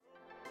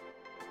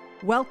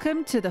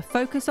Welcome to the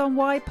Focus on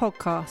Why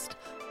podcast.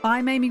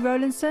 I'm Amy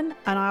Rowlandson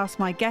and I ask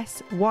my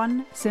guests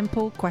one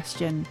simple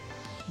question.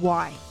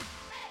 Why?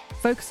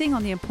 Focusing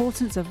on the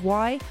importance of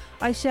why,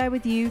 I share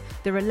with you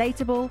the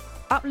relatable,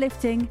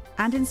 uplifting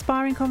and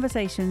inspiring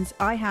conversations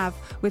I have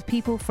with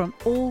people from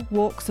all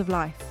walks of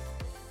life.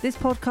 This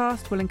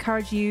podcast will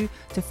encourage you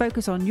to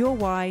focus on your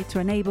why to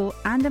enable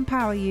and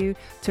empower you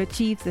to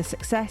achieve the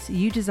success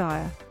you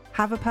desire.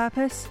 Have a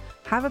purpose,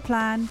 have a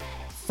plan,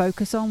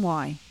 focus on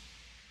why.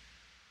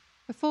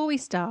 Before we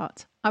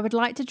start, I would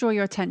like to draw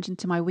your attention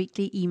to my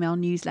weekly email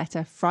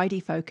newsletter, Friday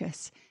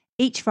Focus.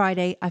 Each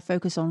Friday, I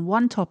focus on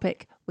one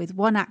topic with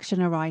one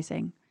action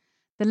arising.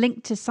 The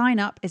link to sign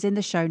up is in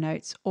the show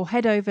notes, or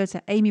head over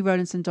to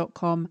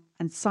amyrowlandson.com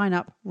and sign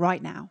up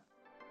right now.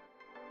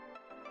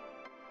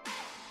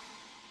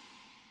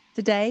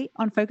 Today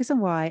on Focus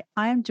on Why,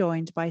 I am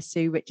joined by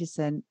Sue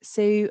Richardson.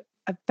 Sue,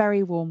 a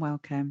very warm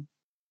welcome.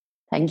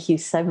 Thank you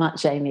so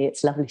much, Amy.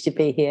 It's lovely to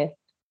be here.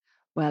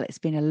 Well, it's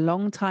been a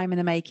long time in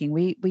the making.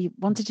 We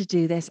wanted to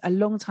do this a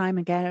long time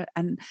ago,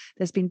 and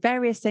there's been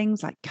various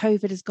things like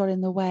COVID has got in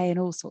the way and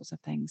all sorts of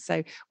things.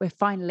 So we're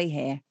finally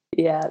here.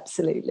 Yeah,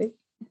 absolutely.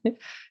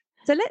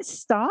 So let's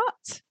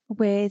start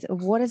with,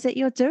 what is it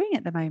you're doing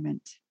at the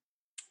moment?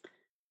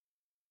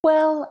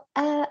 Well,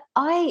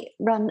 I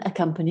run a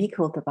company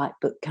called The Right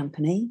Book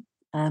Company.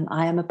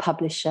 I am a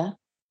publisher.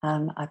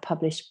 I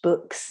publish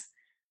books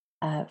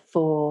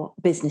for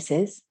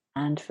businesses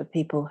and for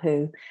people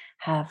who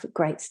have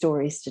great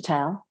stories to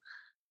tell.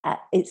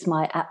 It's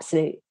my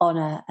absolute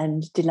honour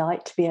and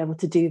delight to be able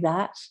to do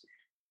that.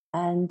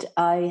 And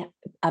I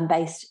am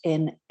based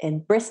in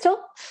Bristol,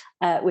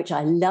 which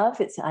I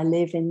love. I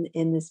live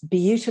in this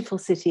beautiful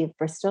city of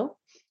Bristol,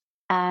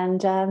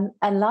 and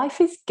life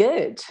is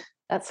good.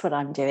 That's what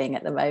I'm doing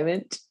at the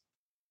moment.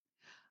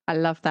 I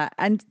love that.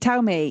 And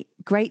tell me,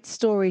 great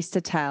stories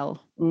to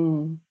tell.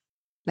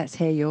 Let's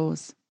hear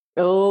yours.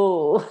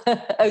 Oh,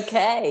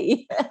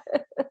 okay.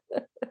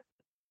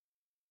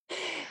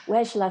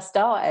 Where shall I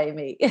start,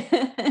 Amy?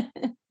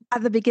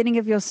 At the beginning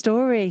of your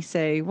story,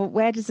 Sue. Well,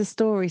 where does the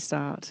story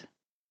start?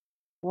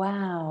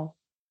 Wow.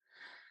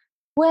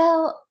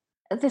 Well,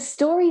 the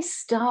story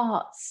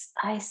starts,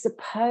 I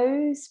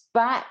suppose,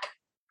 back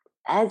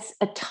as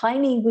a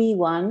tiny wee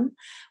one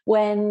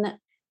when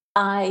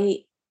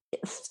I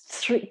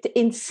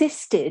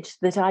insisted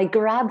that I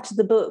grabbed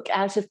the book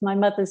out of my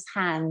mother's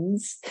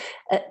hands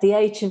at the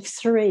age of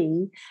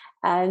 3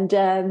 and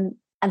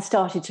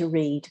started to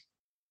read.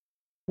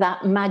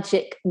 That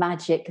magic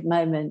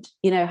moment.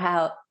 You know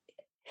how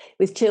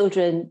with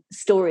children,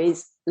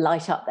 stories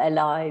light up their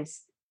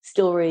lives.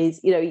 Stories,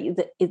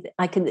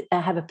 I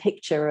have a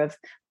picture of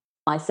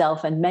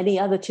myself and many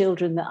other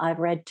children that I've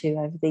read to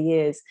over the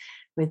years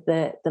with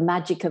the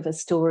magic of a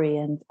story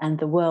and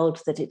the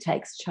world that it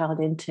takes a child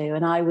into.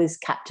 And I was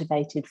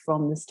captivated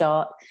from the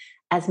start,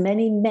 as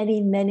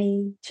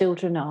many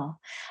children are.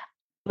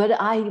 But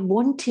I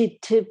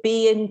wanted to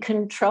be in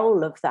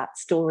control of that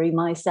story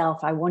myself.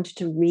 I wanted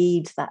to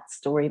read that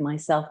story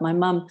myself. My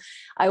mum,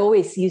 I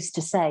always used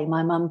to say,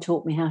 my mum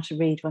taught me how to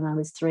read when I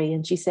was 3.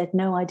 And she said,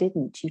 no, I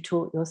didn't. You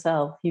taught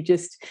yourself. You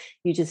just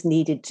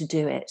needed to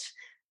do it.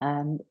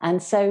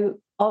 And so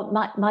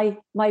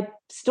my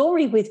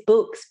story with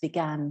books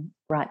began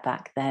right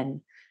back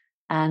then.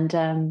 And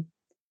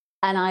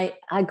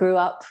I grew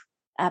up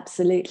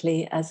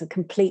absolutely as a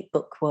complete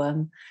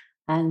bookworm.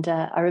 And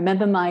I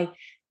remember my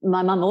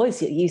mum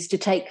always used to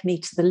take me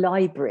to the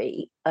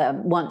library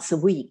once a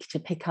week to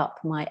pick up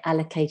my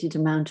allocated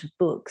amount of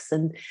books.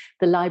 And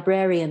the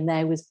librarian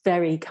there was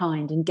very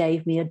kind and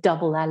gave me a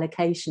double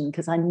allocation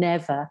because I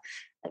never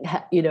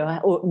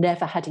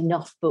had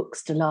enough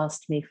books to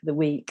last me for the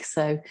week.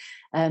 So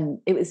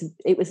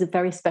it was a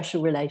very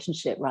special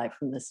relationship right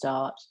from the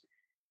start.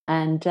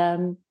 And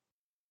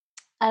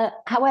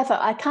however,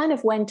 I kind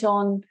of went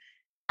on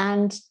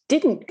and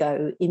didn't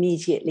go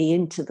immediately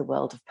into the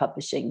world of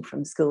publishing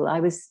from school. I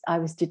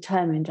was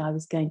determined I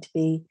was going to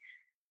be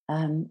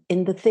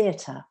in the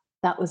theatre.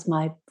 That was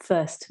my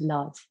first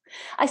love.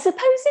 I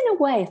suppose in a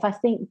way, if I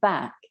think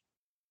back,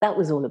 that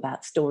was all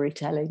about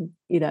storytelling.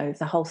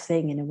 The whole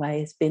thing in a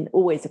way has been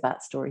always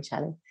about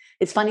storytelling.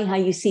 It's funny how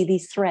you see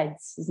these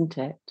threads, isn't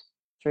it,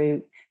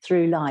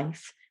 through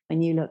life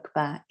when you look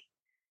back.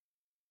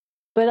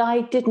 But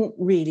I didn't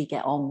really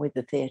get on with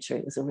the theatre.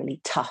 It was a really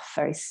tough,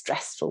 very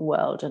stressful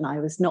world. And I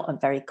was not a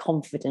very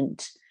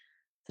confident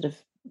sort of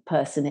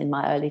person in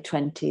my early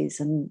 20s.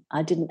 And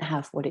I didn't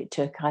have what it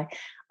took. I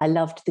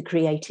loved the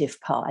creative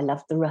part. I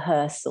loved the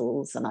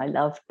rehearsals and I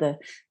loved the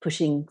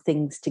pushing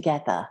things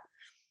together.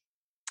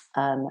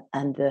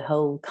 And the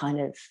whole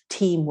kind of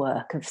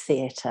teamwork of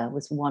theatre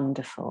was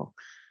wonderful.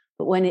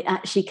 But when it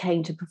actually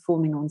came to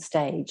performing on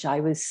stage,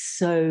 I was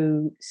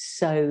so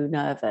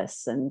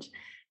nervous and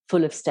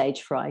full of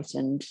stage fright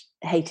and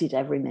hated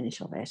every minute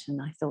of it.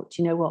 And I thought,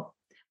 you know what,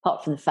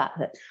 apart from the fact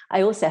that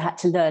I also had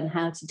to learn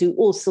how to do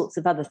all sorts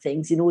of other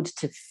things in order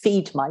to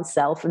feed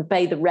myself and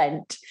pay the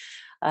rent,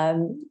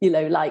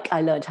 Like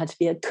I learned how to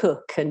be a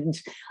cook, and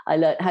I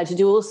learned how to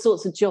do all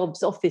sorts of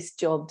jobs, office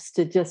jobs,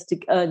 to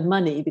earn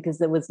money, because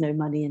there was no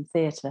money in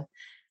theatre.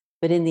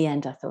 But in the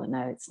end, I thought,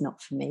 no, it's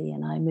not for me.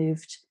 And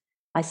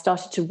I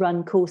started to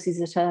run courses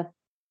at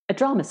a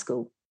drama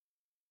school,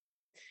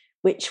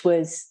 which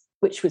was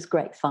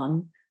great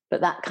fun.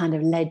 But that kind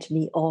of led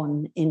me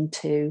on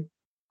into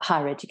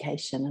higher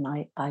education.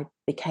 And I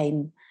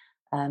became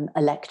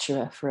a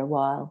lecturer for a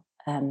while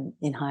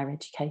in higher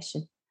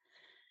education.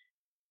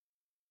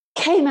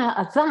 Came out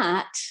of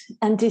that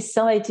and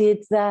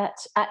decided that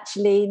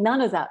actually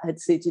none of that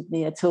had suited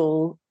me at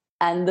all.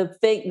 And the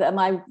thing that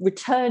I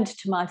returned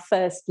to my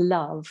first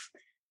love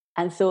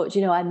and thought,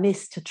 I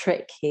missed a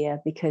trick here,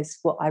 because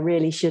what I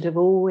really should have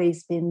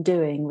always been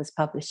doing was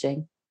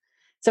publishing.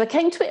 So I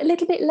came to it a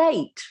little bit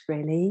late,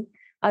 really.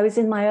 I was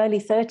in my early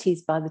 30s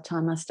by the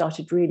time I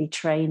started really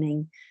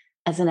training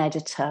as an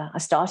editor. I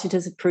started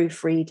as a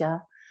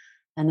proofreader,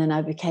 and then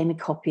I became a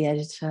copy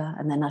editor,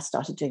 and then I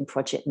started doing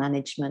project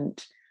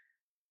management.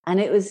 And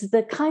it was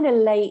the kind of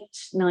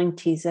late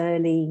 90s,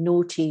 early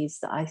noughties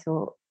that I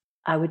thought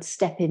I would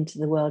step into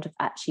the world of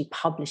actually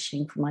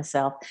publishing for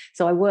myself.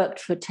 So I worked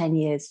for 10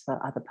 years for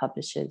other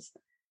publishers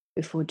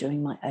before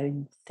doing my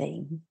own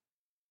thing.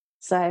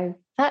 So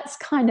that's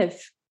kind of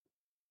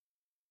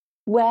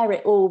where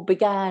it all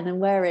began, and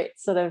where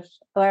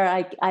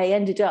I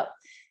ended up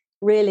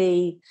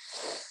really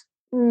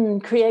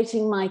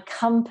creating my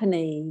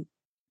company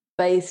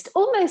based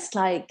almost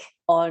like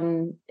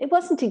on, it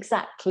wasn't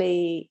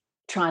exactly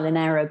trial and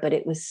error, but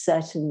it was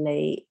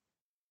certainly,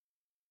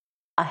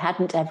 I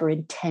hadn't ever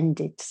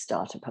intended to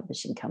start a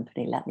publishing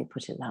company, let me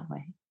put it that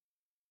way.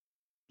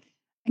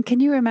 And can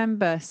you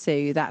remember,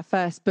 Sue, that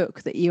first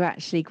book that you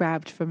actually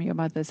grabbed from your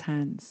mother's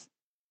hands?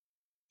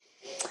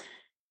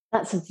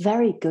 That's a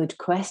very good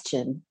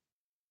question.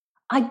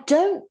 I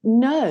don't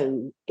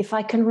know if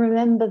I can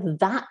remember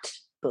that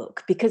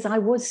book, because I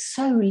was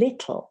so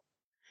little.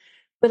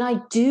 But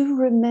I do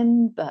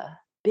remember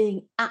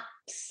being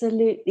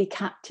absolutely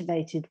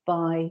captivated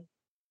by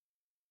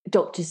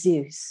Dr.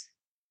 Seuss.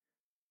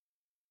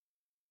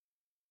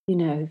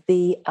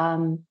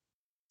 The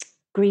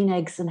Green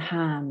Eggs and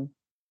Ham.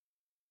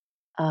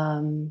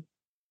 And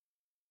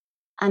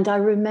I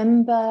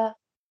remember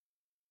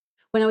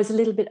when I was a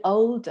little bit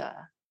older,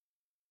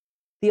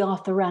 the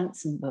Arthur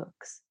Ransom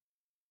books.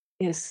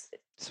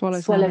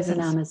 Swallows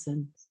and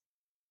Amazons.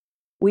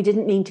 We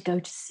Didn't Mean to Go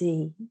to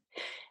Sea.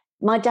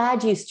 My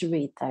dad used to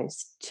read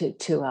those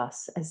to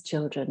us as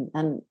children,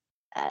 and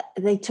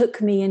they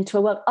took me into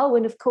a world. Oh,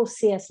 and of course,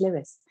 C.S.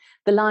 Lewis,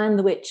 The Lion,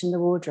 the Witch, and the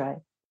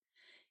Wardrobe.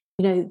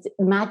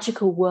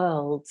 Magical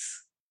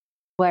worlds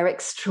where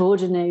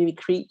extraordinary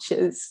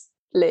creatures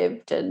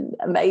lived and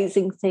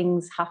amazing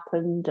things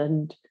happened,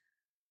 and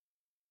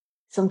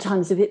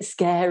sometimes a bit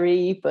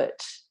scary,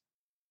 but,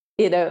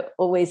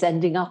 always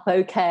ending up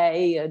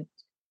okay. And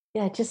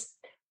just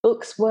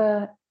books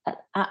were an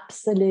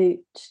absolute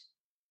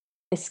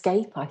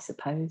escape, I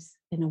suppose,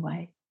 in a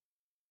way.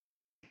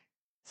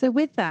 So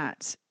with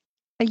that,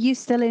 are you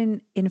still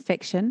in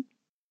fiction?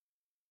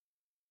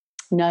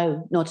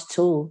 No, not at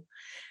all.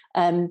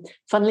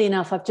 Funnily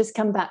enough, I've just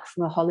come back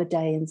from a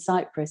holiday in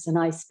Cyprus, and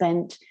I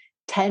spent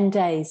 10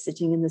 days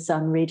sitting in the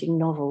sun reading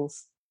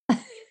novels.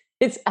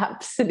 It's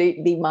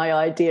absolutely my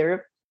idea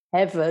of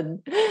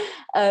heaven.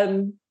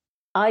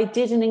 I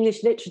did an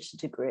English literature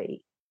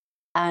degree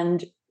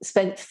and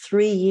spent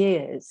 3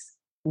 years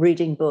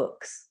reading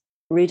books,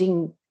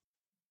 reading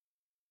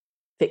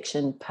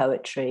fiction,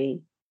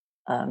 poetry,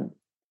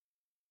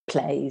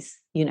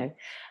 plays,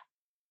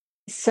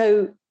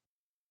 So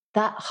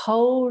that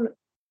whole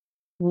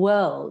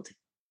world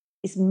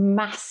is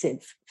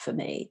massive for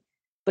me,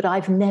 but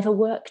I've never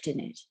worked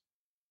in it,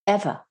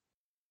 ever.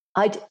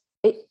 I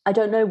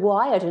don't know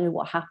why. I don't know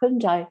what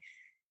happened.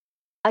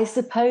 I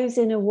suppose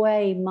in a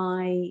way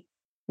my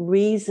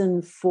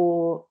reason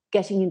for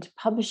getting into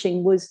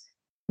publishing was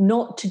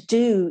not to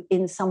do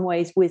in some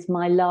ways with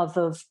my love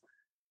of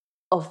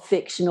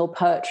fiction or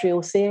poetry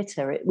or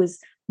theatre. It was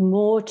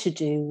more to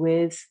do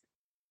with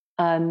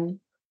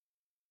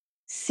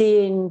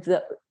seeing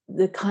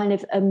the kind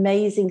of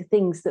amazing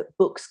things that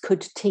books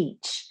could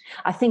teach.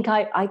 I think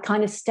I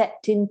kind of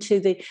stepped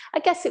into I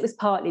guess it was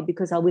partly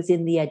because I was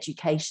in the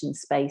education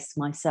space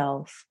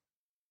myself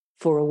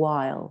for a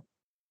while.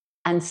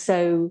 And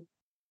so,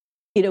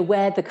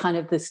 where the kind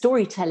of the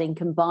storytelling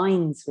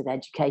combines with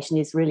education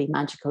is really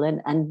magical,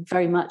 and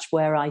very much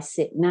where I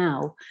sit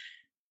now.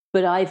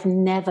 But I've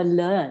never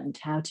learned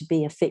how to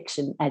be a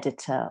fiction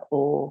editor,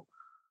 or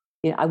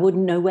I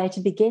wouldn't know where to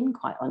begin,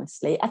 quite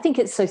honestly. I think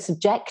it's so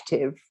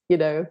subjective,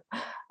 so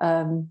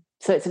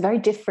it's a very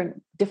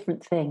different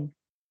thing.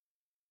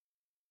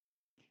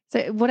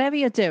 So whatever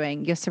you're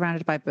doing, you're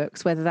surrounded by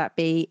books, whether that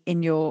be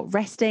in your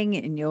resting,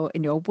 in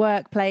your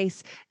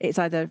workplace. It's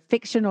either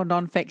fiction or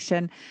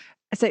non-fiction.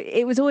 So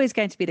it was always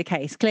going to be the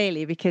case,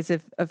 clearly, because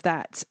of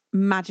that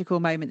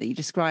magical moment that you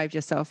described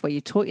yourself, where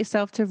you taught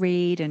yourself to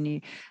read and you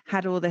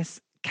had all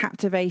this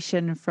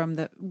captivation from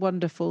the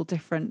wonderful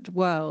different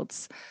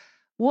worlds.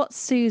 What's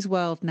Sue's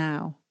world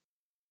now?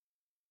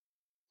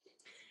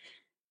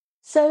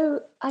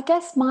 So I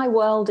guess my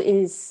world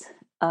is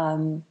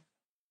a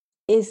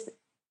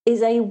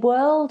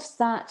world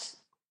that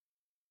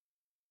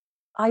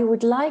I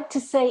would like to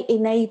say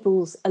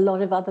enables a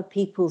lot of other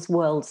people's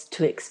worlds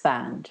to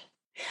expand.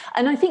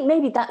 And I think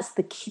maybe that's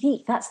the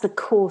key, that's the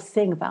core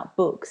thing about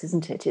books,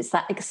 isn't it? It's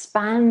that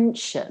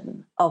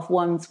expansion of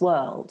one's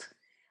world,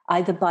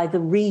 either by the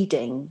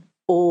reading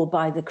or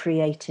by the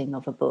creating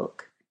of a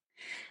book.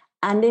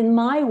 And in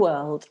my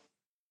world,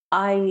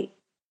 I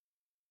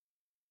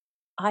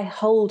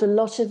hold a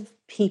lot of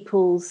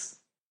people's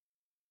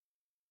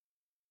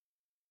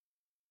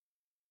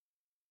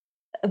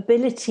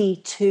ability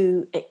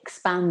to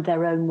expand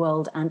their own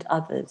world and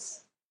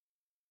others.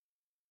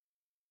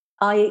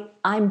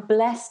 I'm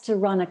blessed to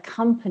run a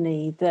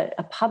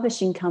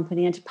publishing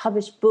company, and to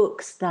publish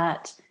books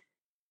that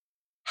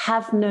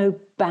have no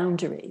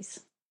boundaries.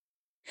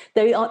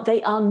 They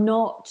are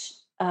not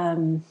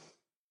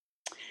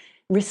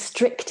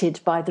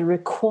restricted by the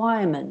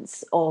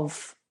requirements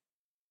of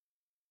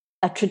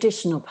a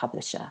traditional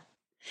publisher.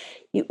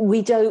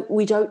 We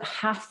don't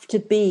have to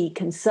be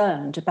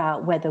concerned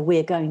about whether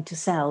we're going to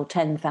sell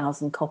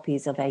 10,000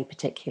 copies of a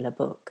particular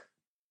book.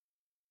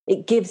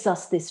 It gives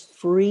us this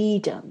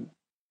freedom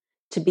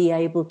to be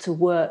able to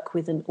work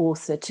with an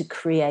author to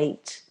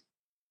create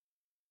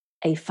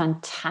a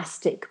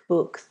fantastic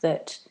book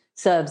that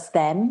serves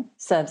them,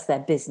 serves their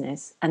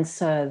business, and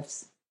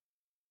serves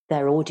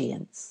their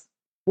audience,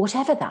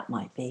 whatever that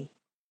might be.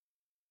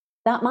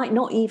 That might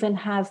not even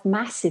have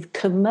massive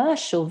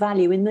commercial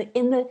value in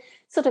the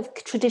sort of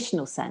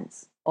traditional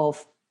sense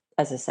of,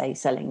 as I say,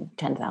 selling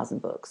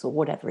 10,000 books or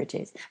whatever it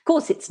is. Of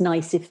course, it's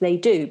nice if they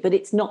do, but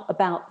it's not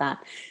about that.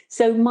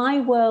 So my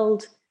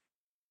world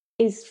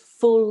is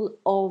full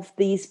of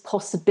these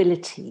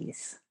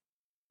possibilities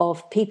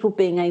of people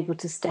being able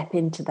to step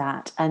into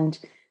that and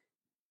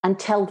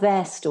tell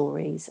their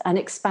stories and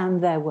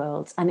expand their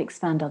worlds and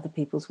expand other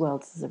people's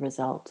worlds as a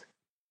result.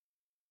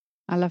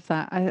 I love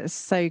that.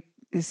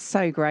 It's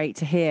so great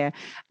to hear.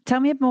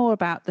 Tell me more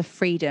about the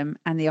freedom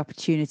and the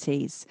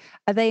opportunities.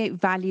 Are they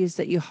values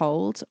that you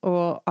hold,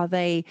 or are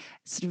they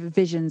sort of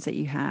visions that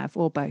you have,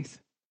 or both,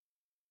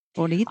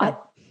 or neither?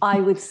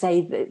 I would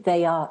say that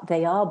they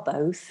are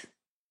both,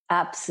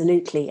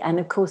 absolutely. And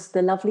of course,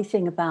 the lovely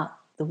thing about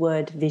the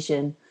word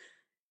vision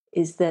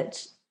is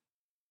that,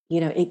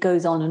 it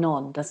goes on and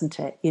on, doesn't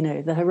it?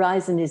 The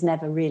horizon is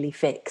never really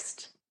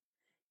fixed.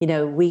 We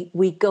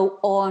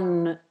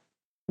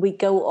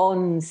go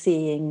on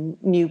seeing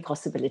new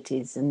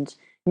possibilities and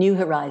new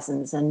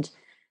horizons and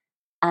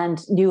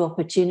new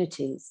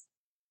opportunities.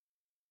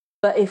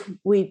 But if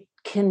we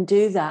can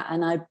do that,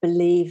 and I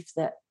believe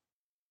that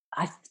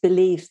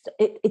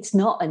it's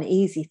not an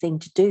easy thing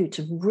to do,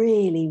 to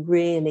really,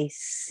 really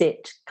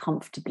sit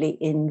comfortably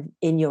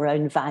in your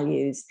own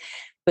values.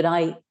 But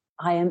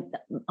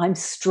I'm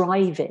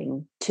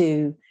striving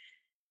to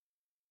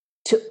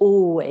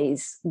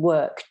always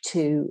work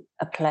to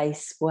a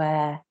place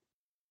where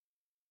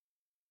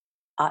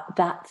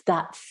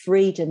that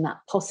freedom, that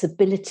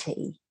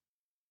possibility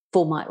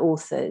for my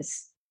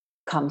authors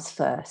comes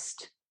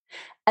first.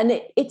 And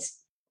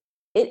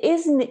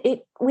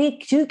we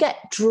do get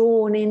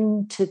drawn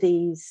into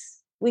these,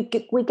 we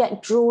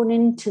get drawn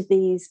into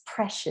these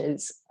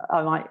pressures,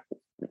 I might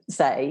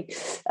say,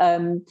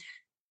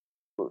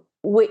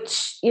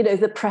 which,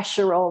 the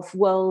pressure of,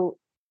 well,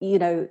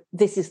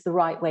 this is the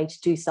right way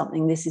to do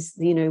something. This is,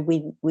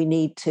 we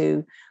need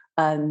to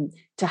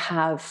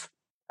have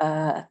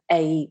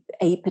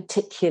a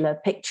particular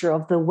picture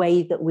of the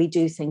way that we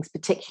do things,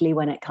 particularly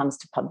when it comes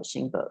to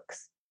publishing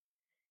books.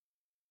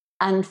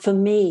 And for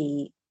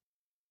me,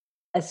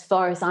 as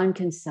far as I'm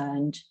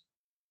concerned,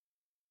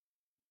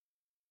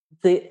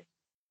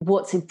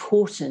 what's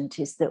important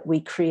is that we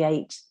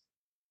create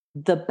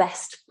the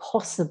best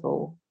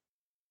possible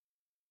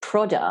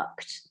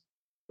product,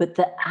 but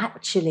that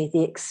actually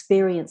the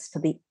experience for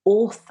the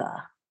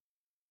author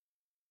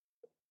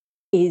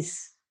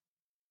is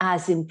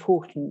as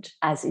important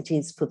as it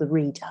is for the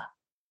reader.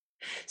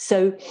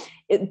 So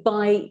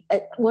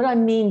what I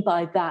mean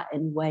by that,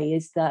 in a way,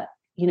 is that,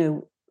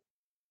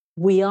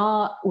 we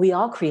are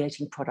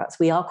creating products,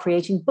 we are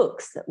creating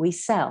books that we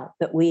sell,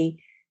 that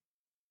we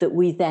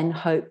then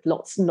hope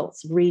lots and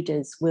lots of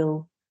readers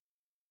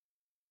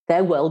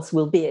their worlds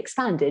will be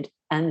expanded,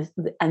 and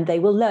they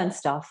will learn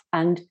stuff,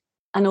 and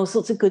all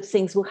sorts of good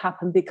things will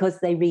happen because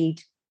they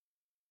read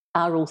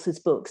our authors'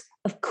 books.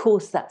 Of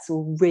course, that's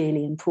all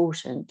really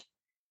important.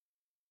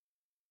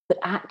 But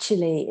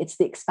actually, it's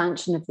the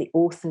expansion of the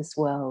author's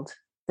world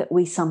that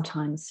we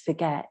sometimes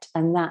forget,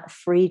 and that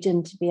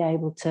freedom to be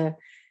able to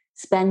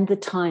spend the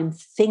time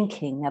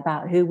thinking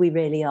about who we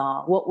really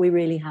are, what we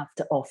really have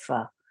to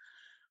offer,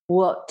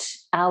 what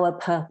our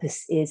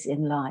purpose is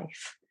in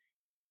life,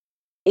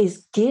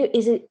 it's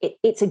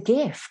a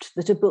gift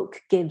that a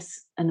book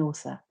gives an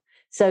author.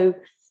 So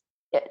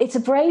it's a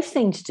brave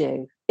thing to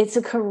do. It's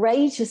a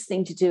courageous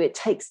thing to do. It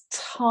takes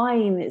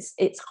time.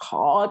 It's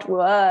hard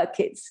work.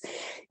 It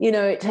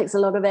takes a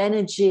lot of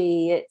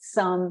energy.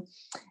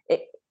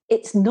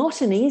 it's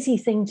not an easy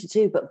thing to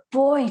do, but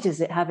boy, does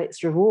it have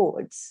its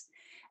rewards.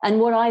 And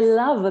what I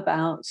love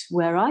about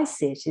where I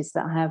sit is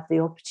that I have the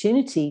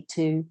opportunity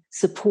to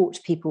support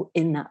people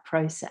in that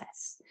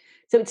process.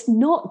 So it's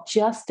not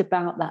just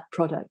about that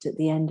product at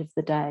the end of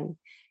the day.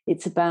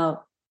 It's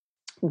about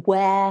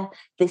where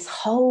this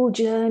whole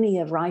journey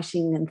of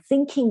writing and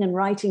thinking and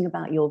writing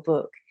about your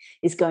book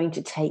is going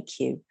to take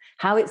you,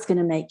 how it's going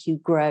to make you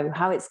grow,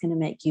 how it's going to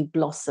make you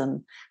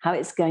blossom, how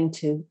it's going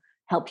to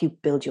help you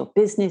build your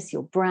business,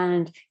 your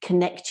brand,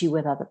 connect you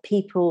with other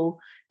people,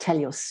 tell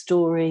your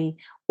story,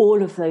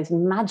 all of those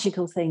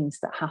magical things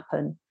that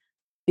happen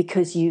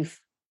because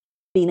you've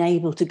been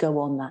able to go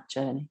on that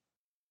journey.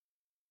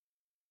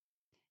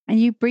 And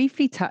you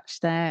briefly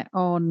touched there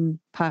on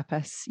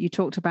purpose. You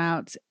talked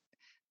about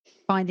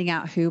finding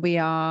out who we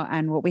are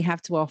and what we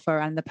have to offer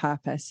and the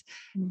purpose.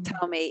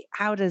 Tell me,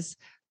 how does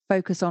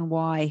Focus on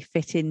Why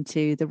fit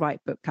into the Write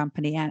Book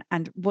Company?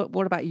 And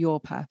what about your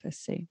purpose,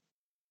 Sue?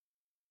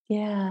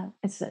 Yeah,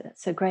 it's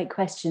a great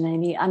question,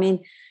 Amy. I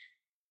mean,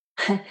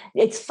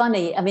 it's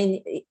funny. I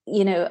mean,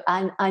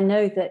 I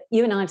know that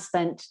you and I have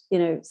spent,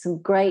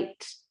 some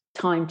great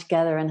time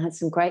together and had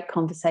some great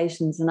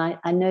conversations. And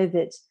I know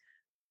that,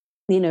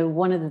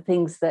 one of the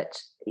things that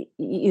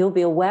you'll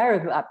be aware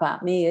of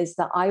about me is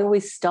that I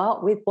always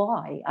start with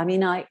why. I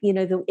mean,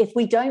 if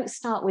we don't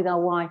start with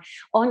our why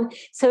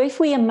so if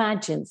we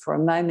imagine for a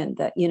moment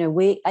that,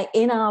 we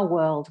in our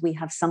world, we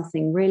have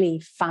something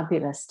really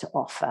fabulous to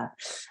offer.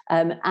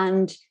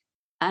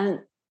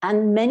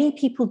 And many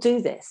people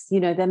do this.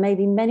 There may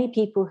be many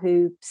people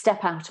who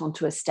step out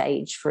onto a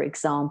stage, for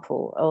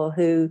example, or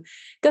who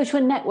go to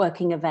a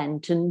networking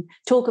event and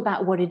talk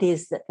about what it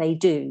is that they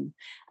do.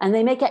 And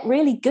they may get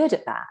really good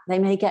at that. They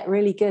may get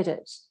really good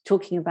at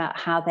talking about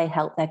how they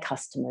help their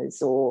customers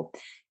or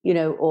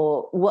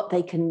what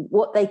they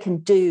can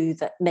do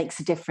that makes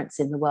a difference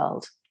in the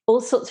world. All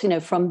sorts,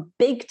 from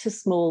big to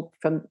small,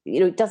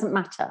 it doesn't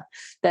matter.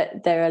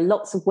 That there are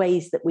lots of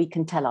ways that we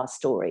can tell our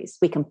stories.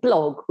 We can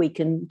blog, we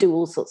can do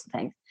all sorts of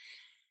things.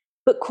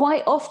 But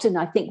quite often,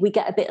 I think we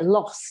get a bit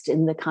lost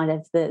in the kind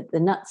of the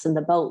nuts and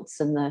the bolts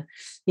and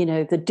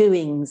the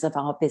doings of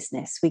our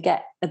business. We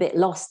get a bit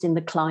lost in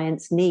the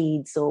client's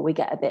needs, or we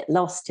get a bit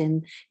lost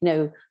in,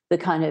 the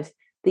kind of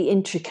the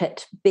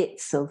intricate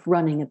bits of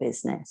running a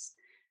business.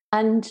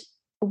 And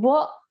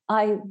what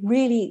I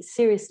really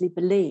seriously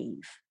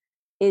believe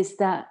is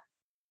that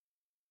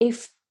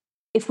if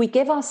we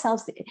give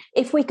ourselves,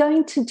 if we're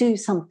going to do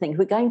something,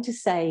 we're going to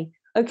say,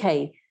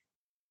 okay,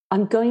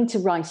 I'm going to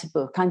write a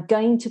book, I'm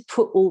going to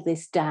put all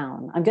this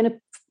down, I'm going to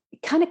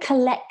kind of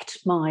collect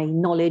my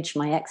knowledge,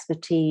 my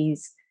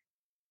expertise,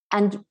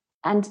 and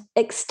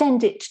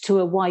extend it to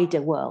a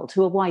wider world,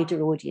 to a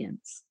wider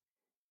audience.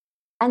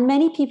 And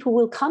many people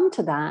will come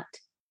to that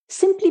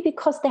simply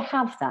because they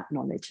have that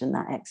knowledge and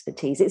that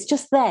expertise. It's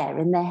just there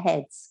in their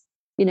heads.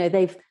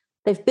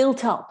 They've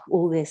built up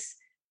all this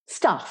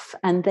stuff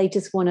and they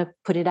just want to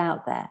put it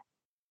out there.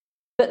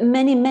 But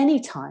many, many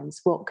times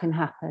what can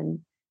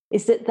happen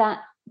is that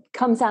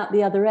comes out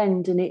the other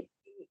end and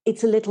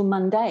it's a little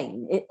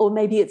mundane, or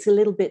maybe it's a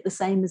little bit the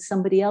same as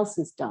somebody else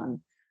has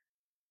done.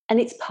 And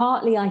it's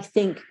partly, I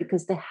think,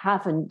 because they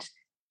haven't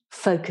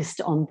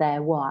focused on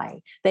their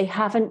why. They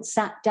haven't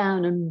sat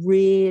down and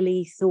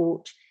really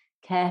thought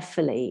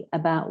carefully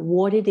about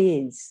what it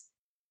is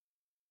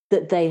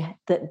that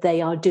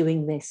they are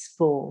doing this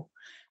for.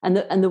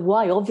 And the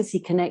why obviously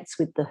connects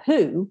with the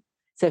who,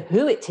 so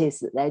who it is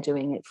that they're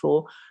doing it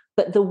for,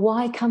 but the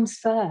why comes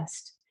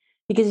first.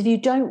 Because if you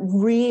don't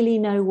really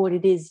know what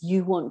it is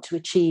you want to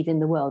achieve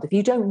in the world, if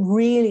you don't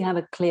really have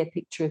a clear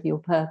picture of your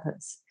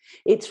purpose,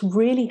 it's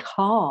really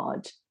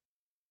hard,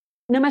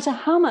 no matter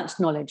how much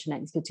knowledge and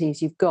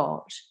expertise you've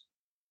got,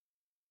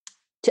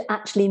 to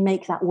actually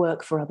make that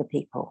work for other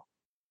people.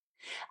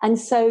 And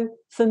so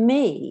for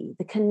me,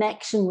 the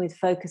connection with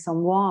Focus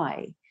on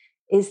Why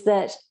is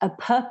that a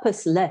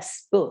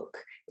purposeless book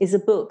is a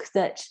book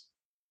that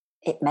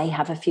it may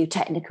have a few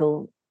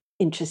technical,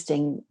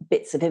 interesting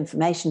bits of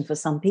information for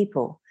some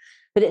people,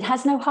 but it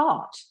has no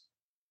heart.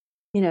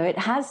 It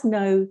has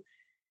no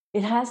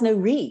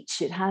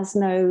reach. It has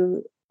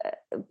no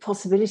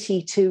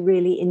possibility to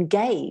really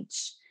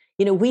engage.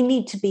 We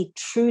need to be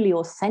truly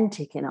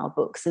authentic in our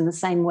books in the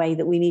same way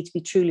that we need to be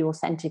truly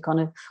authentic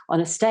on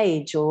a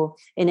stage or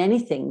in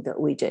anything that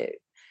we do.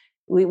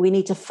 We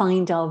need to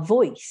find our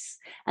voice.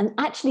 And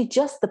actually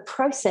just the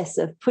process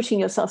of putting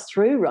yourself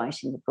through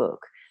writing the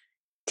book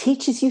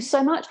teaches you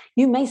so much.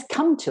 You may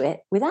come to it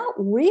without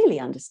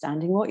really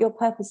understanding what your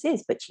purpose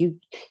is, but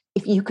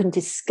if you can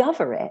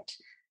discover it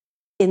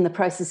in the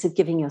process of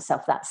giving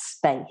yourself that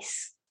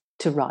space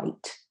to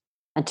write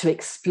and to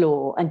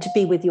explore and to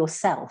be with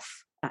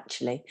yourself,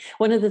 actually.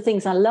 One of the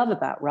things I love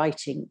about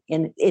writing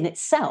in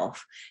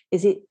itself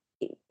is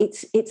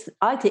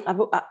I think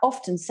I've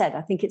often said,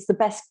 I think it's the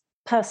best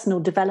personal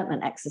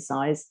development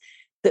exercise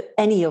that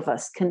any of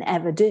us can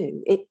ever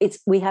do.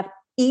 We have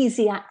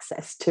easy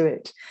access to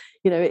it.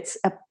 It's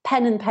a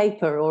pen and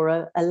paper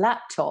or a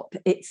laptop.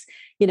 It's,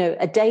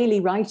 a daily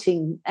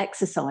writing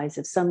exercise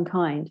of some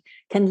kind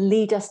can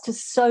lead us to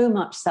so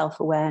much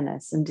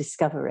self-awareness and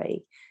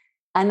discovery.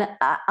 And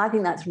I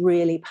think that's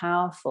really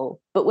powerful.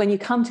 But when you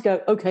come to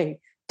go, okay,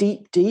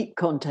 deep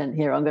content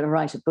here, I'm going to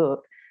write a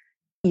book,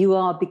 you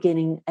are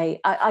beginning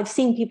I've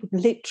seen people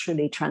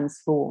literally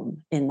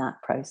transform in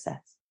that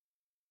process.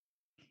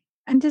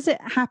 And does it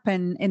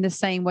happen in the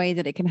same way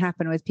that it can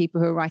happen with people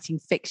who are writing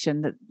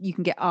fiction, that you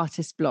can get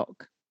writer's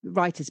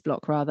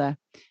block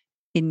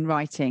in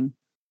writing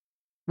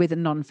with a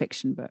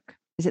non-fiction book?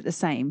 Is it the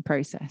same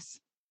process?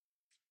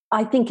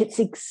 I think it's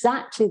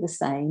exactly the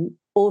same,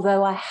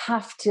 although I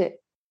have to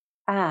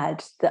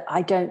add that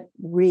I don't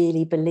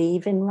really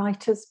believe in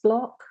writer's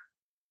block.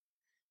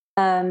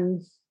 I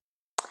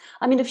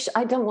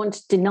don't want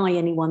to deny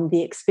anyone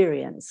the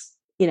experience.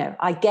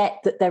 I get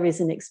that there is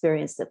an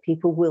experience that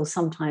people will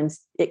sometimes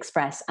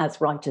express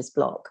as writer's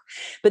block,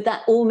 but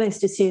that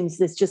almost assumes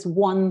there's just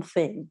one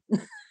thing.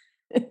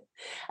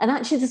 And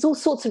actually, there's all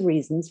sorts of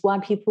reasons why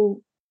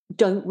people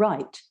don't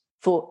write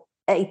for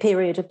a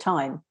period of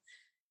time.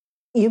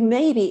 It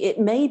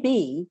may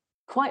be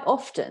quite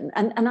often,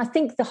 and I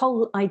think the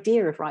whole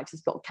idea of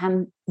writer's block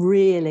can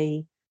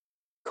really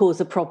cause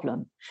a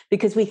problem,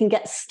 because we can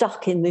get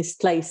stuck in this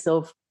place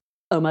of,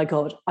 oh my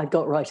God, I've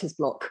got writer's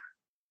block.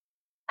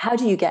 How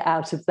do you get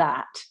out of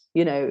that?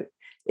 You're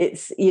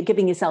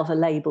giving yourself a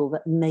label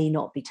that may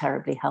not be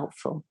terribly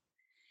helpful.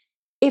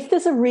 If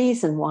there's a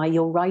reason why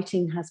your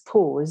writing has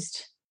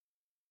paused,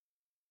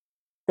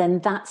 then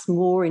that's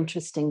more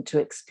interesting to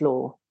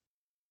explore.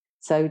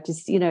 So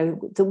just,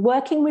 the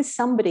working with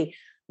somebody.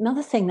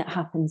 Another thing that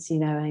happens,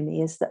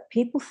 Amy, is that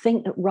people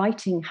think that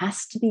writing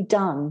has to be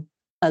done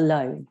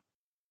alone.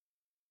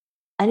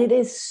 And it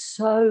is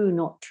so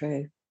not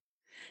true.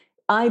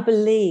 I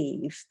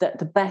believe that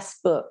the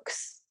best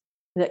books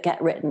that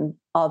get written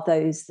are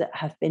those that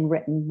have been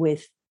written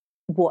with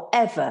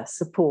whatever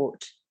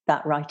support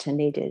that writer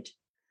needed.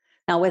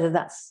 Now, whether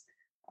that's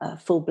a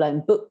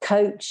full-blown book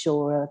coach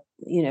or,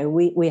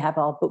 we have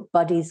our book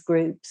buddies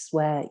groups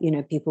where,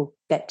 people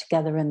get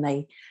together and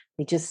they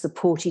just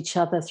support each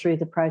other through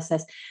the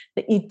process.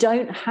 But you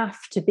don't have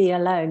to be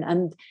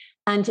alone.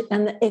 And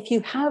if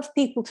you have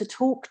people to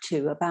talk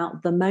to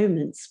about the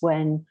moments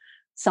when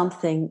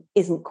something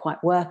isn't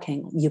quite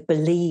working, you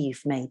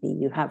believe maybe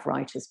you have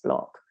writer's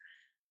block,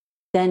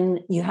 then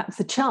you have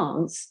the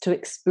chance to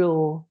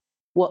explore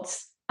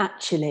what's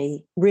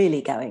actually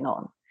really going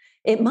on.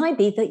 It might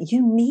be that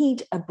you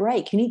need a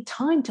break. You need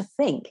time to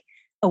think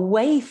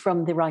away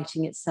from the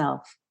writing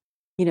itself,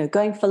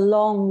 going for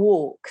long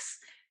walks,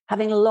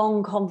 having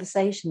long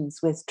conversations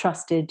with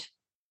trusted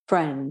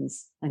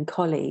friends and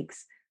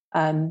colleagues,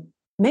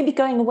 maybe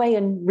going away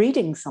and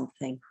reading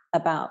something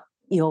about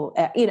there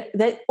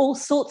are all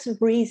sorts of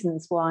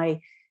reasons why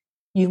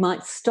you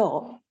might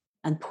stop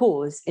and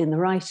pause in the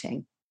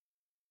writing.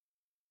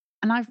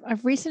 And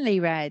I've recently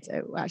read,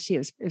 actually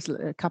it was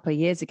a couple of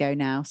years ago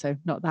now, so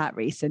not that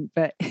recent,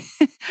 but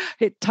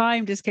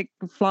time just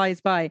flies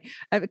by.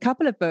 A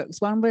couple of books.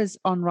 One was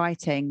on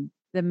writing,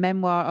 The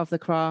Memoir of the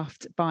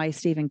Craft by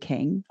Stephen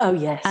King. Oh,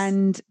 yes.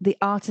 And The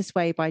Artist's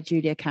Way by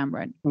Julia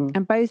Cameron.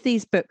 And both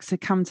these books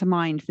have come to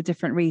mind for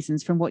different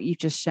reasons from what you've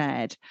just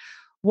shared.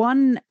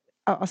 One,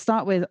 I'll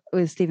start with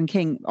Stephen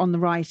King on the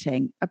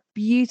writing, a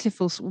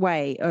beautiful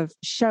way of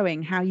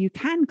showing how you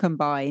can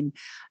combine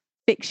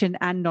fiction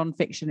and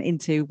non-fiction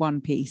into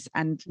one piece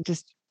and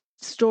just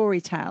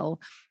story tell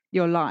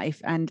your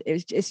life. And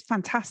it's a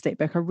fantastic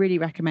book. I really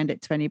recommend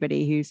it to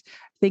anybody who's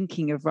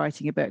thinking of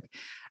writing a book.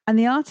 And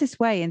The Artist's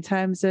Way, in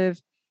terms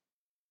of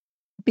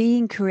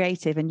being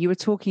creative, and you were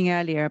talking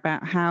earlier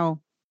about how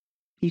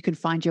you can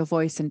find your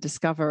voice and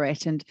discover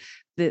it, and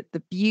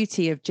the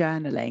beauty of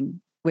journaling,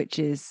 which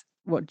is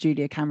what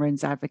Julia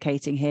Cameron's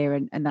advocating here,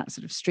 and that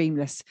sort of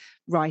streamless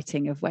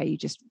writing of where you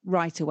just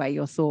write away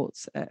your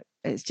thoughts.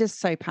 It's just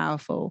so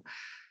powerful.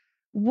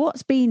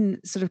 What's been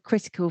sort of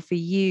critical for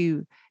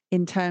you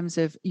in terms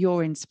of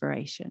your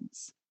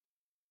inspirations?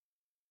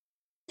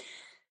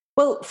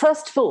 Well,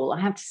 first of all, I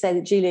have to say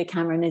that Julia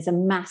Cameron is a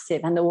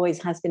massive, and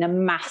always has been a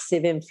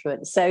massive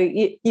influence. So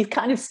you've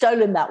kind of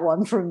stolen that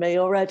one from me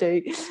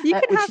already. You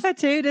can have her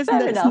too, doesn't it?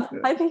 Fair enough.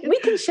 I think we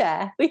can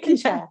share. We can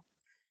share.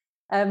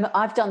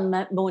 I've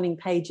done morning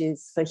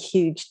pages for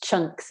huge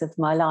chunks of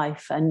my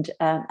life, and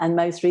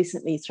most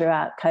recently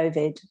throughout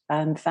COVID,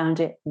 found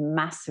it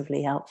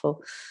massively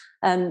helpful.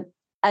 And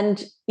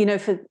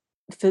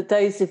for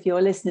those of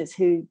your listeners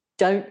who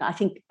don't, I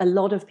think a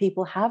lot of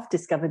people have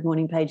discovered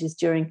morning pages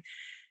during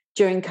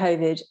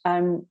COVID.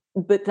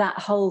 But that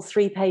whole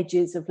 3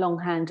 pages of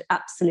longhand,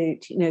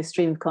 absolute,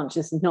 stream of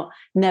consciousness,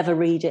 never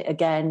read it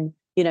again.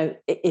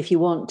 If you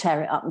want,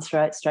 tear it up and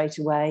throw it straight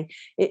away.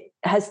 It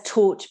has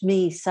taught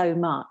me so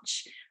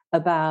much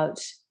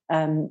about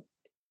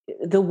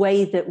the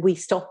way that we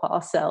stop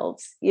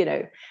ourselves,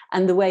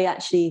 and the way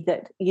actually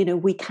that,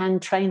 we can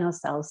train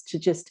ourselves to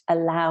just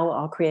allow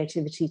our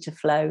creativity to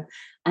flow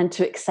and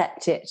to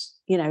accept it,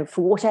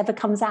 for whatever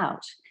comes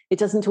out. It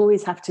doesn't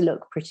always have to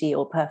look pretty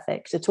or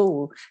perfect at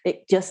all.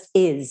 It just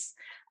is.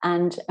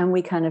 And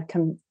we kind of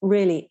can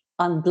really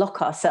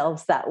unblock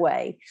ourselves that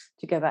way,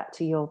 to go back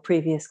to your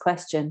previous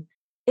question.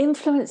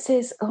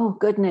 Influences, oh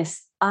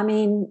goodness. I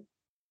mean,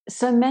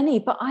 so many,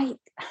 but I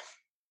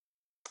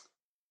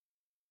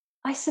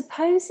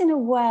suppose in a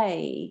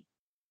way,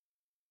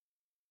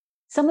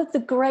 some of the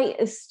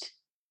greatest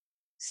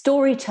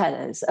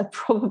storytellers are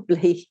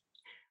probably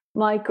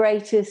my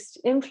greatest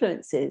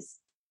influences.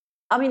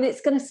 I mean,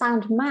 it's going to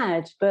sound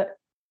mad, but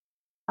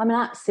I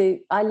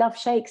love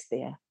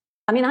Shakespeare.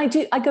 I mean, I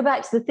go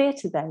back to the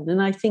theatre then,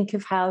 and I think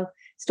of how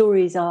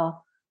stories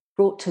are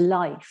brought to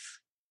life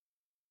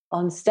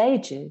on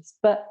stages.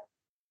 But,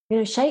 you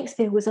know,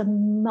 Shakespeare was a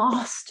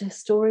master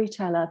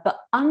storyteller, but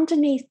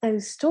underneath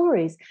those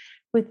stories,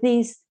 with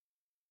these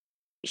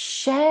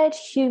shared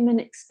human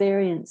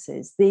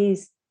experiences,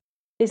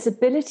 this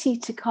ability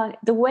to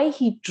the way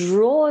he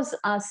draws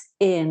us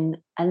in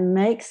and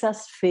makes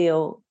us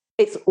feel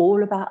it's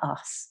all about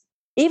us,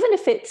 even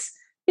if it's,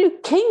 you know,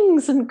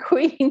 kings and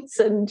queens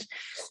and,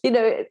 you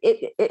know,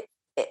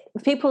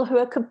 people who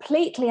are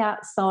completely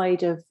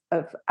outside of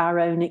our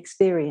own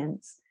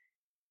experience.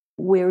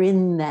 We're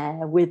in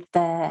there with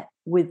their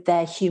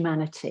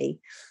humanity,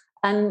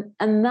 and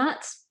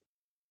that's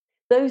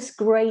those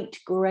great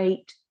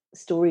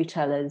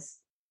storytellers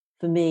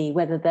for me,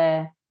 whether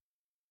they're,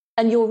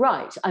 and you're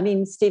right, I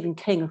mean, Stephen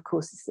King, of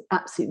course, is the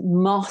absolute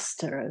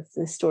master of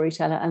the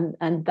storyteller,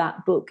 and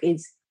that book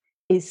is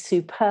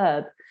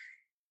superb.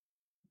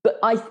 But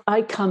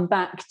I come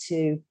back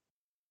to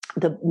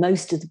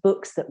most of the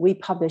books that we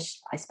publish,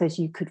 I suppose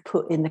you could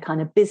put in the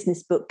kind of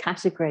business book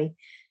category,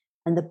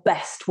 and the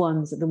best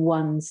ones are the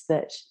ones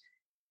that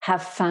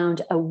have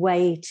found a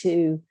way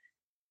to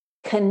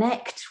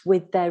connect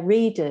with their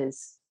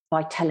readers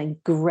by telling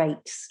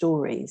great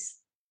stories.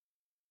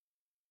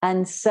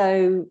 And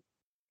so,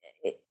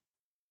 it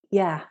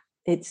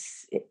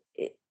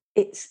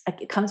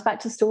comes back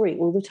to story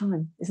all the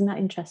time. Isn't that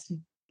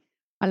interesting?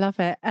 I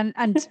love it. And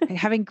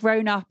having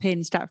grown up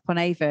in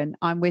Stratford-upon-Avon,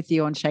 I'm with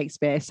you on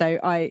Shakespeare. So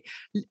I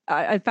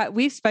in fact,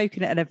 we've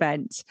spoken at an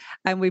event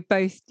and we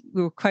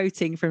were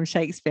quoting from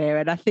Shakespeare.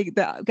 And I think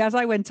that as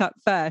I went up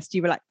first,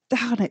 you were like,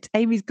 darn it,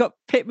 Amy's got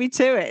pit me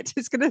to it.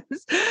 It's gonna.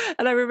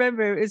 And I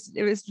remember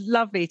it was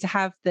lovely to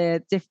have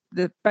the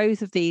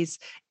both of these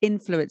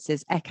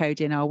influences echoed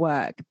in our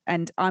work.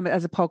 And I'm,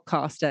 as a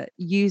podcaster,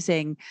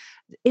 using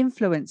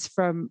influence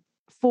from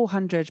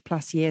 400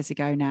 plus years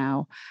ago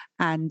now,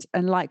 and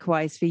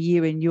likewise for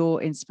you and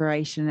your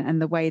inspiration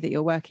and the way that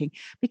you're working,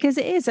 because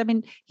it is, I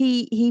mean,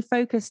 he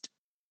focused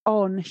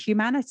on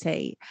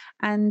humanity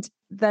and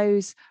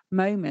those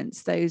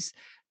moments, those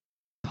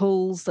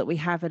pulls that we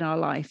have in our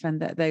life, and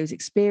that those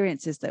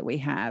experiences that we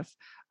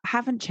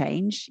haven't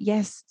changed.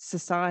 Yes,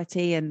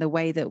 society and the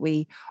way that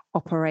we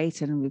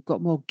operate, and we've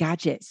got more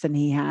gadgets than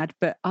he had,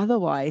 but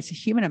otherwise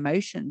human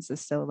emotions are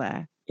still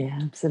there. Yeah,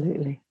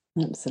 absolutely.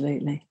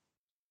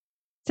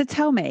 So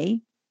tell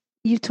me,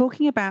 you're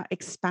talking about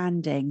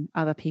expanding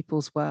other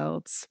people's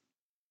worlds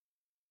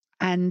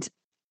and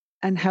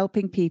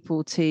helping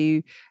people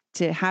to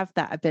have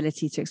that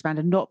ability to expand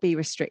and not be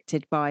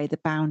restricted by the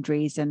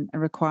boundaries and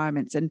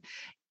requirements. And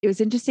it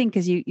was interesting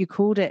because you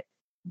called it,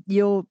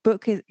 your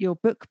book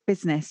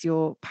business,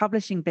 your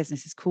publishing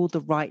business is called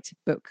The Right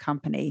Book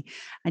Company.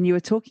 And you were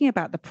talking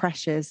about the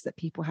pressures that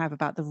people have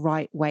about the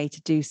right way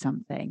to do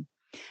something.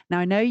 Now,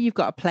 I know you've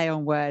got a play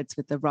on words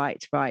with the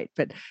right,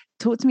 but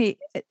talk to me,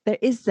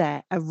 is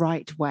there a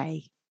right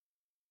way?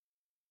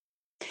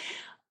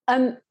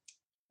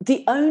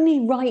 The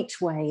only right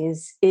way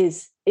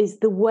is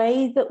the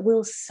way that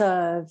will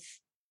serve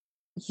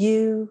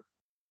you,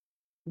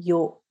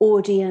 your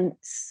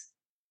audience,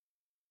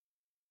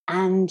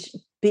 and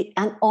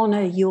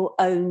honor your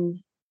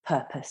own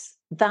purpose.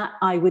 That,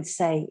 I would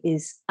say,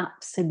 is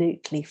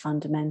absolutely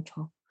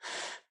fundamental.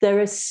 There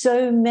are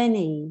so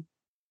many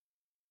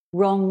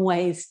wrong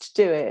ways to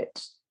do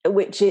it,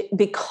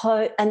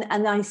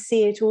 and I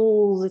see it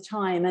all the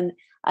time, and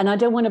I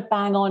don't want to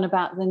bang on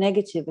about the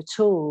negative at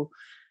all.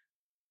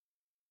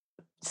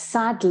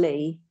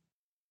 Sadly,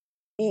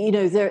 you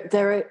know,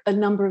 there are a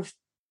number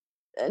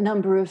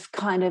of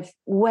kind of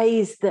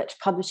ways that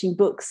publishing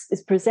books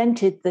is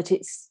presented, that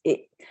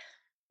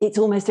it's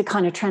almost a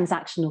kind of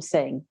transactional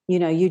thing. You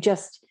know, you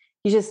just,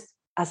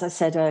 as I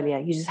said earlier,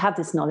 you just have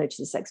this knowledge,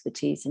 this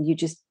expertise, and you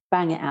just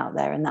bang it out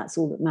there, and that's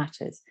all that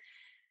matters.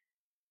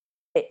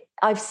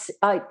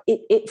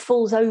 It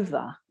falls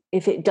over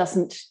if it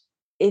doesn't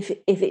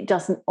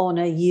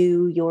honor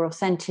you, your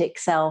authentic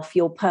self,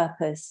 your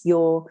purpose,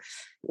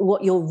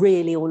 what you're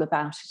really all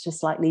about at a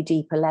slightly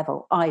deeper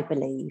level, I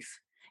believe.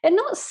 And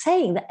not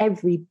saying that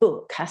every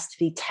book has to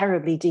be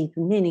terribly deep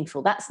and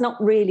meaningful. That's not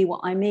really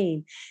what I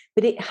mean.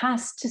 But it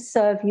has to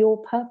serve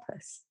your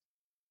purpose.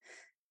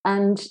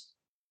 And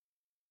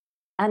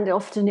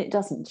often it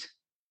doesn't.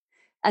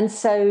 And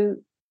so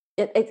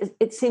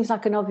it seems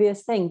like an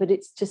obvious thing, but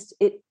it's just,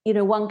 you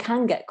know, one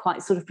can get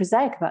quite sort of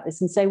prosaic about this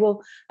and say,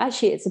 well,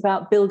 actually, it's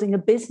about building a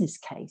business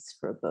case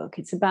for a book.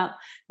 It's about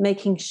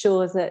making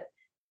sure that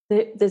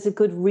there's a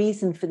good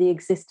reason for the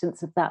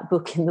existence of that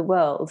book in the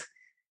world,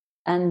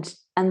 and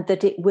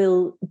that it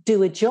will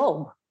do a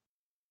job.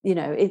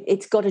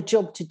 It's got a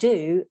job to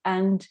do,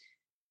 and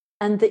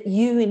that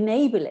you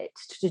enable it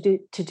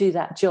to do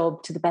that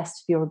job to the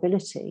best of your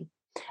ability.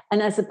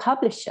 And as a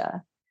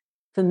publisher,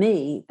 for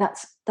me,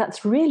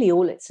 that's really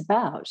all it's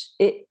about.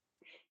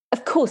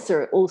 Of course,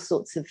 there are all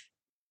sorts of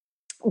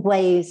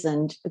ways,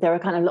 and there are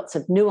kind of lots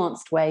of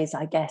nuanced ways,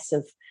 I guess,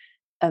 of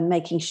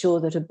making sure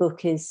that a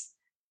book is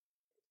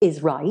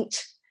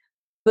right.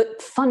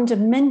 But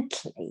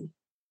fundamentally,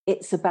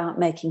 it's about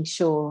making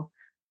sure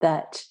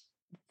that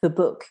the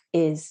book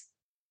is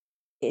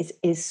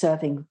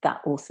serving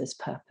that author's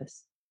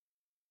purpose.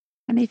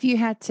 And if you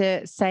had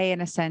to say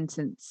in a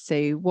sentence,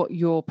 Sue, what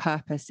your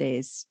purpose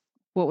is,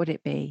 what would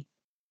it be?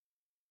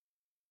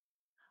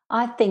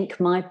 I think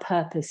my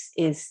purpose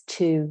is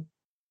to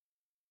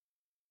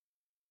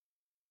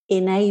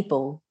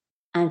enable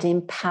and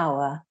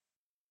empower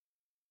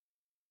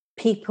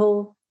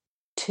people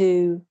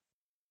to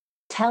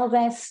tell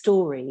their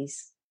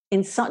stories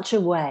in such a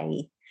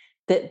way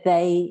that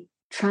they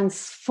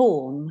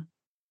transform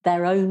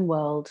their own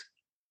world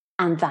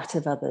and that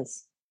of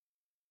others.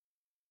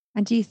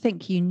 And do you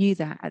think you knew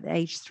that at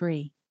age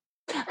 3?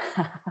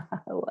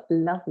 What a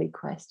lovely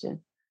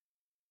question.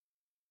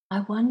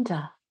 I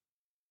wonder.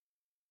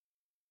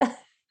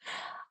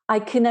 I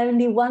can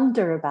only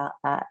wonder about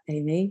that,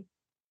 Amy.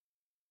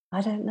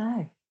 I don't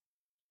know.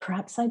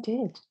 Perhaps I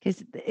did.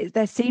 Because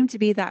there seemed to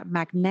be that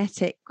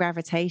magnetic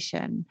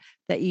gravitation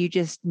that you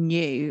just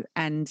knew,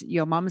 and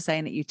your mum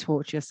saying that you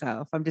taught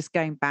yourself. I'm just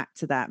going back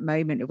to that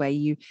moment where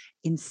you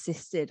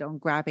insisted on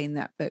grabbing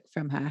that book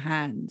from her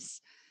hands,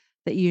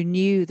 that you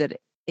knew that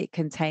it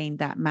contained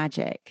that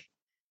magic,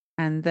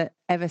 and that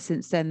ever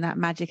since then that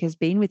magic has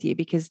been with you,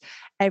 because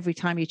every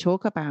time you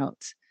talk about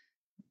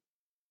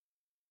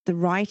the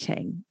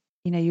writing,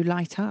 you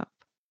light up.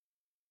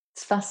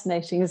 It's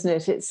fascinating, isn't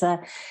it? It's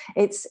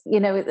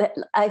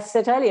I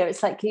said earlier,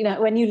 it's like,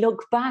 when you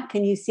look back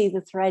and you see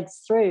the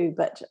threads through,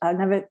 but I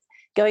never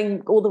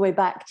going all the way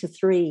back to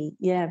 3.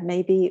 Yeah,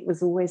 maybe it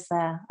was always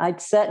there.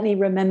 I'd certainly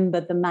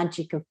remember the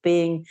magic of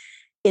being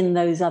in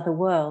those other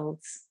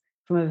worlds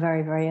from a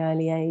very, very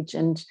early age.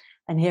 And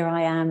here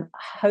I am,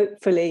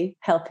 hopefully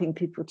helping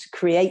people to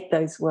create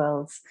those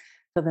worlds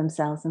for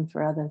themselves and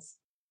for others.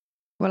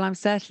 Well, I'm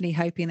certainly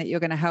hoping that you're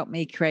going to help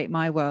me create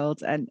my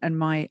world and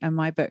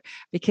my book,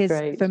 because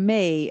Great. For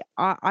me,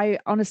 I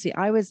honestly,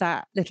 I was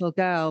that little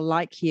girl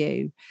like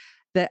you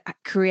that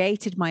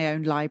created my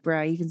own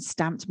library. I even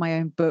stamped my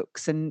own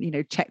books and,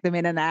 checked them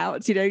in and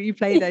out. You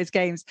play those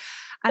games.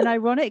 And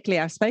ironically,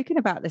 I've spoken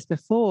about this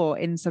before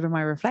in sort of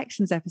my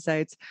reflections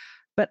episodes,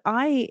 but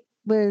I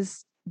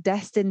was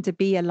destined to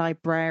be a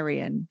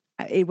librarian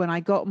when I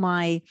got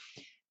my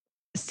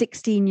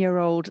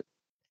 16-year-old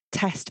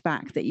test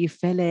back that you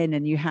fill in,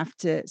 and you have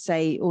to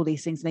say all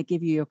these things and they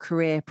give you your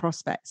career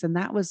prospects. And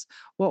that was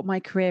what my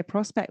career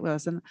prospect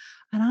was. And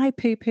I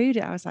poo-pooed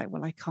it. I was like,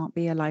 well, I can't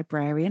be a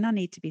librarian. I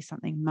need to be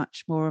something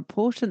much more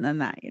important than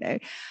that,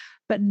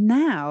 But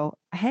now,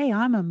 hey,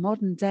 I'm a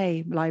modern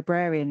day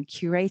librarian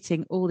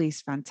curating all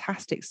these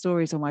fantastic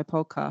stories on my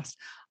podcast.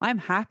 I'm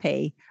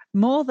happy,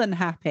 more than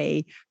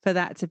happy for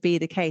that to be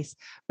the case.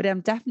 But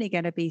I'm definitely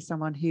going to be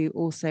someone who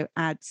also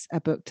adds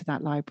a book to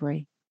that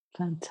library.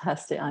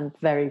 Fantastic. I'm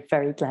very,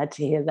 very glad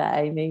to hear that,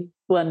 Amy.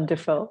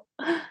 Wonderful.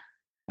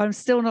 I'm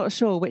still not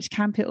sure which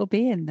camp it will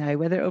be in, though,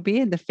 whether it will be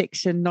in the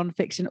fiction,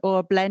 non-fiction, or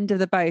a blend of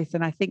the both.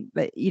 And I think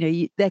that,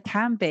 there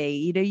can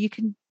be, you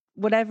can,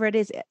 whatever it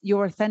is,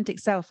 your authentic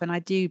self. And I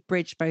do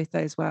bridge both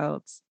those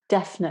worlds.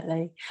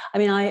 Definitely. I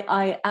mean,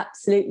 I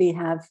absolutely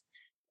have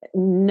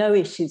no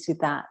issues with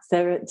that.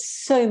 There are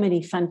so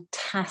many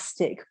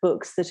fantastic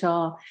books that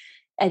are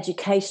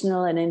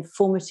educational and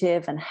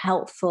informative and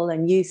helpful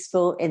and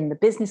useful in the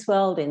business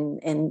world,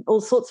 in all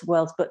sorts of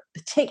worlds, but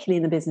particularly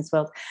in the business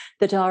world,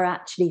 that are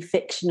actually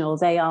fictional.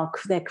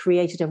 They're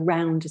created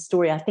around a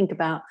story. I think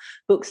about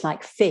books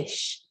like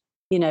Fish.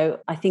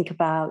 I think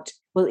about,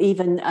 well,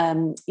 even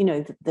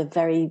the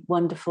very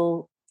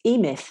wonderful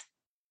E-Myth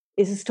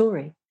is a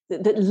story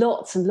that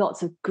lots and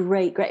lots of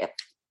great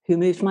Who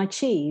Moved My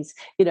Cheese?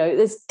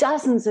 There's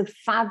dozens of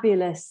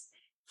fabulous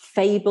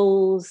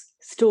fables,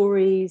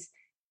 stories,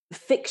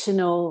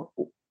 fictional.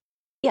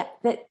 Yeah,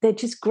 they're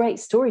just great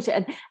stories.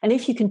 And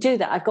if you can do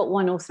that, I've got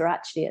one author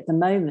actually at the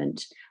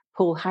moment,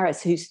 Paul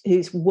Harris,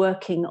 who's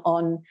working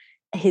on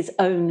his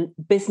own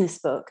business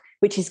book,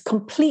 which is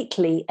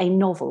completely a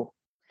novel.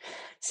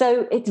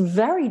 So it's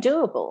very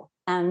doable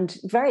and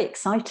very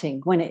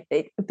exciting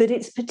but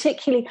it's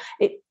particularly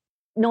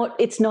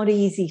it's not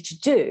easy to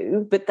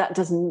do, but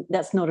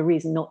that's not a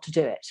reason not to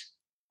do it.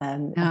 I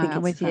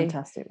think it's a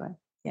fantastic way.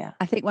 Yeah.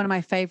 I think one of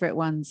my favorite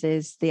ones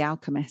is The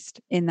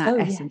Alchemist, in that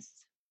essence.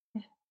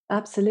 Yes. Yeah,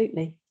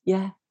 absolutely.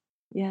 Yeah.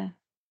 Yeah.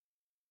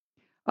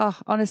 Oh,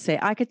 honestly,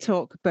 I could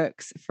talk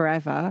books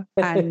forever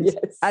and,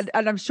 Yes. and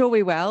I'm sure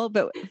we will,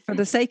 but for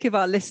the sake of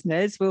our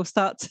listeners, we'll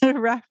start to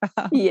wrap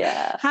up.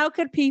 Yeah. How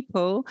could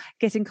people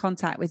get in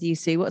contact with you,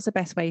 Sue? What's the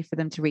best way for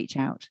them to reach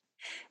out?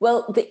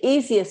 Well, the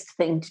easiest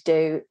thing to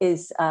do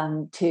is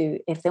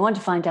if they want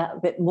to find out a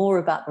bit more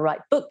about The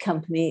Right Book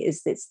Company,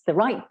 it's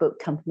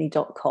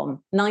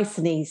therightbookcompany.com. Nice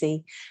and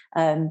easy.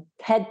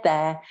 Head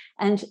there.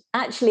 And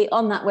actually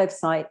on that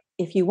website,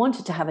 if you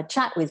wanted to have a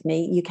chat with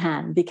me, you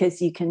can,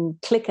 because you can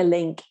click a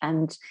link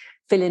and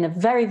fill in a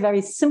very,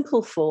 very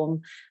simple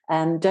form.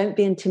 Don't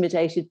be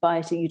intimidated by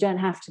it. You don't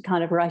have to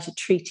kind of write a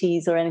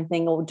treatise or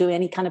anything or do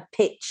any kind of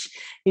pitch.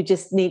 You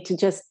just need to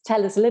just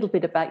tell us a little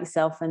bit about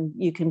yourself and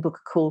you can book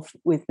a call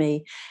with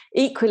me.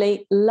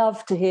 Equally,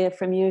 love to hear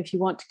from you if you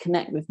want to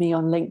connect with me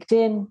on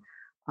LinkedIn.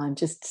 I'm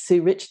just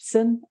Sue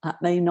Richardson.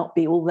 That may not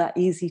be all that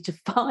easy to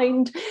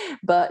find,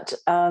 but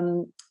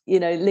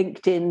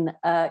LinkedIn,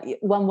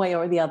 one way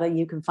or the other,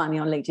 you can find me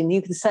on LinkedIn.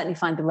 You can certainly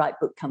find The Right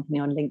Book Company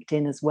on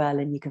LinkedIn as well,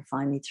 and you can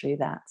find me through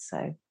that.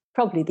 So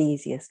probably the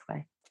easiest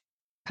way.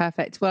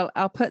 Perfect. Well,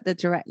 I'll put the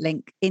direct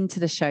link into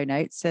the show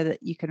notes so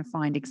that you can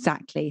find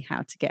exactly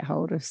how to get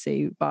hold of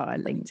Sue via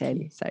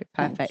LinkedIn. So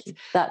perfect.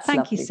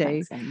 Thank you,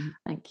 Sue.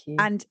 Thank you.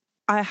 And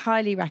I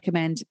highly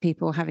recommend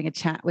people having a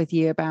chat with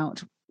you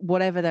about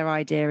whatever their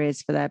idea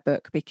is for their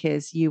book,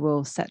 because you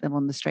will set them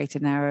on the straight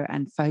and narrow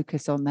and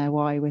focus on their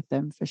why with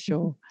them for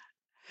sure.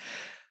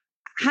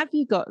 Have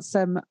you got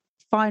some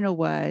final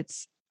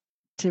words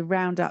to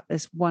round up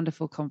this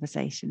wonderful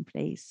conversation,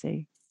 please,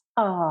 Sue?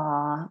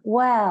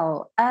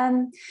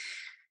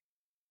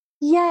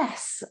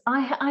 Yes,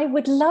 I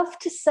would love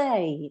to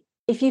say,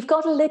 if you've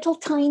got a little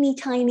tiny,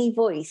 tiny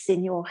voice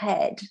in your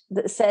head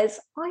that says,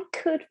 I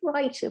could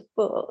write a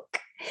book,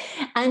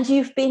 and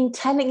you've been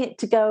telling it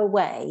to go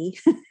away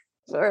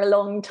for a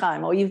long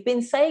time, or you've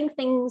been saying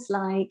things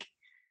like,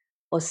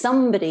 or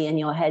somebody in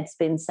your head's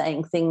been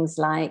saying things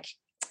like,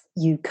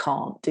 you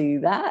can't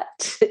do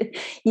that.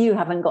 You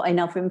haven't got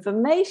enough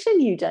information.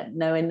 You don't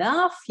know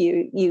enough.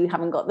 You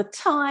haven't got the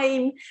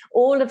time.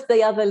 All of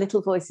the other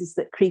little voices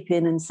that creep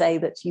in and say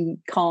that you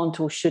can't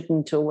or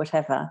shouldn't or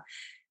whatever.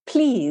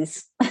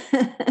 Please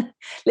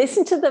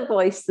listen to the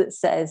voice that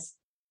says,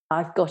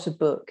 I've got a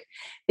book,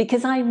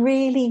 because I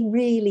really,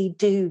 really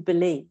do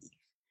believe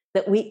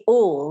that we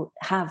all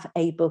have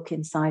a book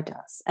inside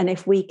us. And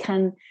if we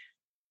can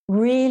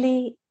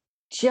really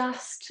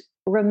just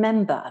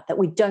remember that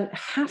we don't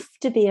have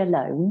to be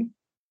alone,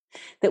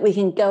 that we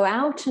can go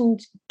out and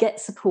get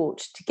support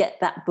to get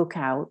that book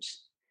out,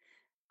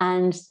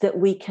 and that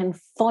we can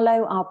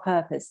follow our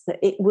purpose, that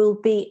it will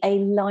be a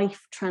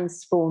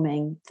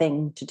life-transforming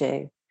thing to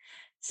do.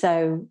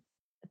 So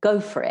go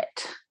for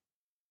it.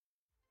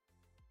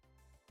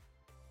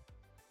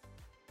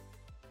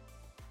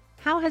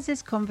 How has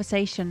this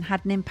conversation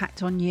had an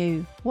impact on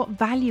you? What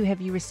value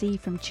have you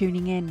received from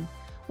tuning in?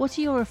 What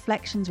are your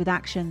reflections with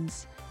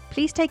actions?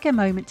 Please take a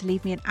moment to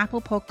leave me an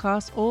Apple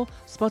Podcast or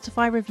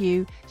Spotify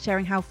review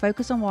sharing how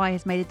Focus on Why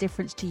has made a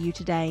difference to you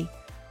today.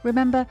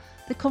 Remember,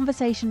 the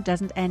conversation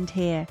doesn't end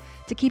here.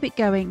 To keep it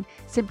going,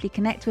 simply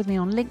connect with me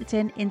on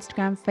LinkedIn,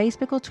 Instagram,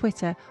 Facebook or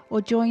Twitter,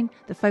 or join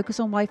the Focus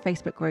on Why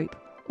Facebook group.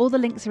 All the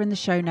links are in the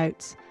show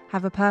notes.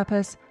 Have a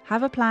purpose,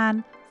 have a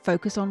plan,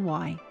 focus on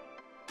why.